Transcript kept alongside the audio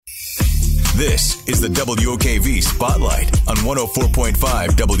This is the WOKV Spotlight on 104.5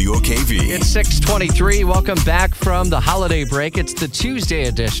 WOKV. It's 6:23. Welcome back from the holiday break. It's the Tuesday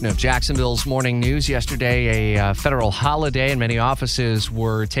edition of Jacksonville's Morning News. Yesterday, a federal holiday, and many offices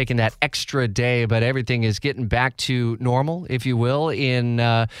were taking that extra day, but everything is getting back to normal, if you will, in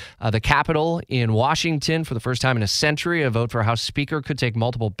the Capitol in Washington. For the first time in a century, a vote for House Speaker could take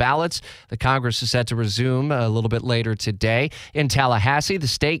multiple ballots. The Congress is set to resume a little bit later today. In Tallahassee, the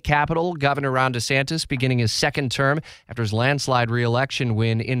state capital, Governor Ron DeSantis beginning his second term after his landslide re-election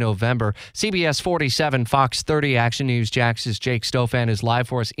win in November. CBS 47, Fox 30 Action News Jax's Jake Stofan is live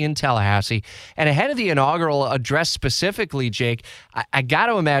for us in Tallahassee. And ahead of the inaugural address specifically, Jake, I got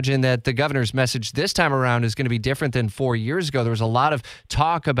to imagine that the governor's message this time around is going to be different than 4 years ago. There was a lot of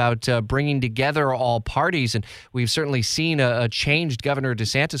talk about bringing together all parties, and we've certainly seen a changed Governor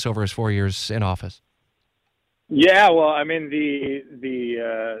DeSantis over his 4 years in office. Yeah, well, I mean,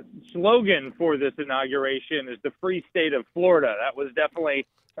 the slogan for this inauguration is the free state of Florida. That was definitely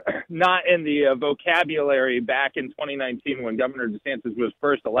not in the vocabulary back in 2019 when Governor DeSantis was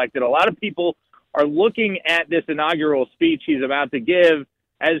first elected. A lot of people are looking at this inaugural speech he's about to give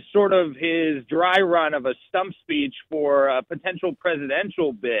as sort of his dry run of a stump speech for a potential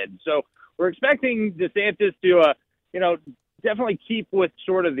presidential bid. So we're expecting DeSantis to, definitely keep with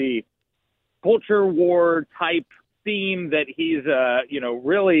sort of the culture war type theme that he's,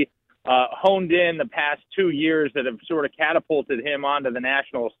 really honed in the past 2 years that have sort of catapulted him onto the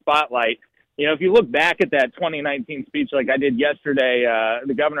national spotlight. If you look back at that 2019 speech like I did yesterday,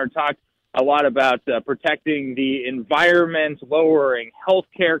 the governor talked a lot about protecting the environment, lowering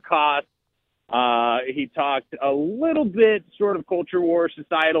healthcare costs. He talked a little bit sort of culture war,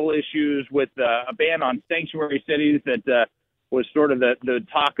 societal issues with a ban on sanctuary cities that was sort of the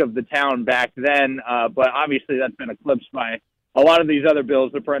talk of the town back then. But obviously that's been eclipsed by a lot of these other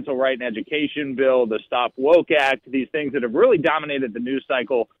bills, the Parental Right and Education Bill, the Stop Woke Act, these things that have really dominated the news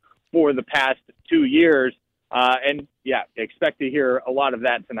cycle for the past 2 years. Expect to hear a lot of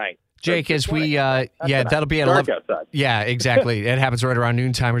that tonight. Jake, as we, that'll be at 11. Outside. Yeah, exactly. It happens right around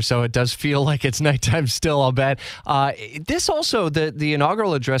noontime or so. It does feel like it's nighttime still, I'll bet. This also, the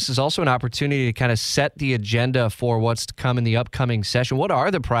inaugural address is also an opportunity to kind of set the agenda for what's to come in the upcoming session. What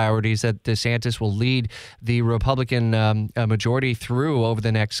are the priorities that DeSantis will lead the Republican majority through over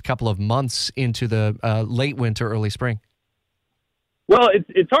the next couple of months into the late winter, early spring? Well,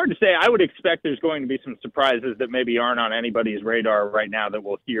 it's hard to say. I would expect there's going to be some surprises that maybe aren't on anybody's radar right now that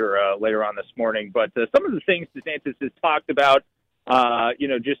we'll hear later on this morning. But some of the things DeSantis has talked about,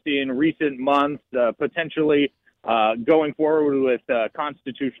 just in recent months, potentially going forward with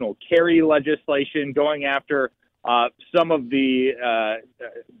constitutional carry legislation, going after some of the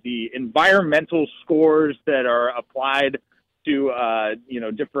environmental scores that are applied to,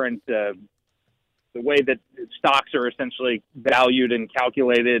 different the way that stocks are essentially valued and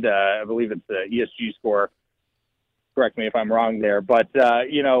calculated. I believe it's the ESG score. Correct me if I'm wrong there. But,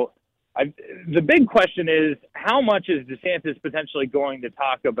 the big question is, how much is DeSantis potentially going to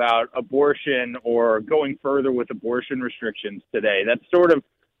talk about abortion or going further with abortion restrictions today? That's sort of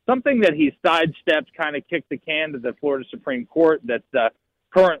something that he sidestepped, kind of kicked the can to the Florida Supreme Court that's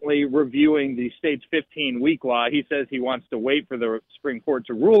currently reviewing the state's 15-week law. He says he wants to wait for the Supreme Court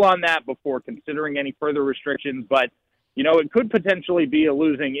to rule on that before considering any further restrictions. But, it could potentially be a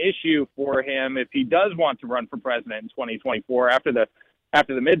losing issue for him if he does want to run for president in 2024. After the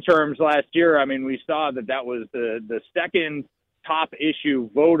midterms last year, I mean, we saw that was the second top issue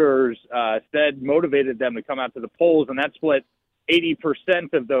voters said motivated them to come out to the polls, and that split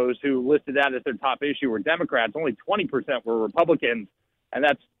 80% of those who listed that as their top issue were Democrats. Only 20% were Republicans. And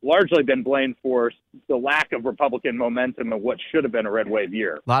that's largely been blamed for the lack of Republican momentum of what should have been a red wave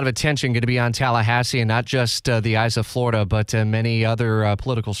year. A lot of attention going to be on Tallahassee, and not just the eyes of Florida, but many other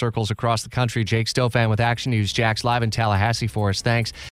political circles across the country. Jake Stofan with Action News. Jack's live in Tallahassee for us. Thanks.